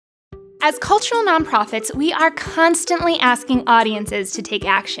As cultural nonprofits, we are constantly asking audiences to take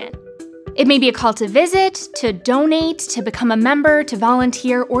action. It may be a call to visit, to donate, to become a member, to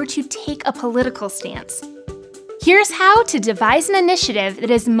volunteer, or to take a political stance. Here's how to devise an initiative that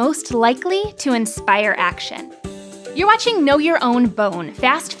is most likely to inspire action. You're watching Know Your Own Bone,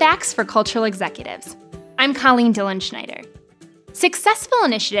 Fast Facts for Cultural Executives. I'm Colleen Dillenschneider. Successful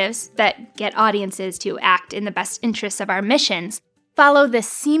initiatives that get audiences to act in the best interests of our missions follow this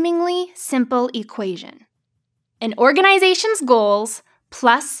seemingly simple equation. An organization's goals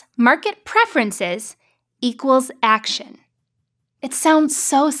plus market preferences equals action. It sounds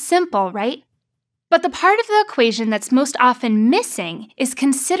so simple, right? But the part of the equation that's most often missing is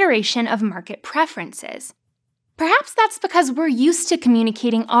consideration of market preferences. Perhaps that's because we're used to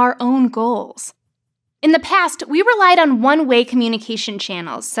communicating our own goals. In the past, we relied on one-way communication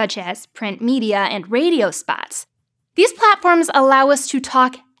channels such as print media and radio spots. These platforms allow us to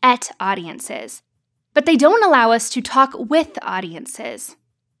talk at audiences, but they don't allow us to talk with audiences.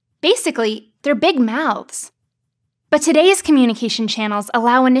 Basically, they're big mouths. But today's communication channels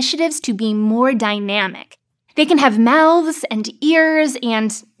allow initiatives to be more dynamic. They can have mouths and ears,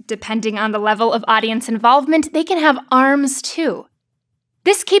 and depending on the level of audience involvement, they can have arms too.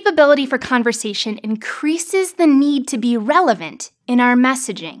 This capability for conversation increases the need to be relevant in our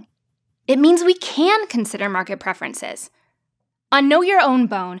messaging. It means we can consider market preferences. On Know Your Own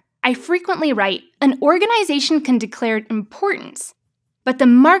Bone, I frequently write, an organization can declare importance, but the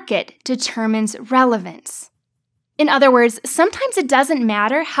market determines relevance. In other words, sometimes it doesn't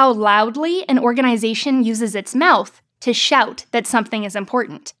matter how loudly an organization uses its mouth to shout that something is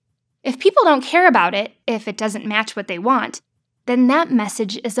important. If people don't care about it, if it doesn't match what they want, then that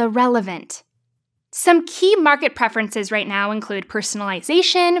message is irrelevant. Some key market preferences right now include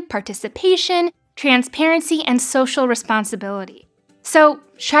personalization, participation, transparency, and social responsibility. So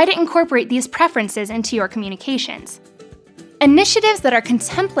try to incorporate these preferences into your communications. Initiatives that are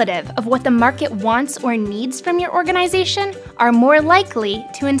contemplative of what the market wants or needs from your organization are more likely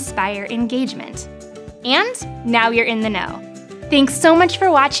to inspire engagement. And now you're in the know. Thanks so much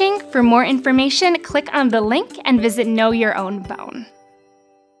for watching. For more information, click on the link and visit Know Your Own Bone.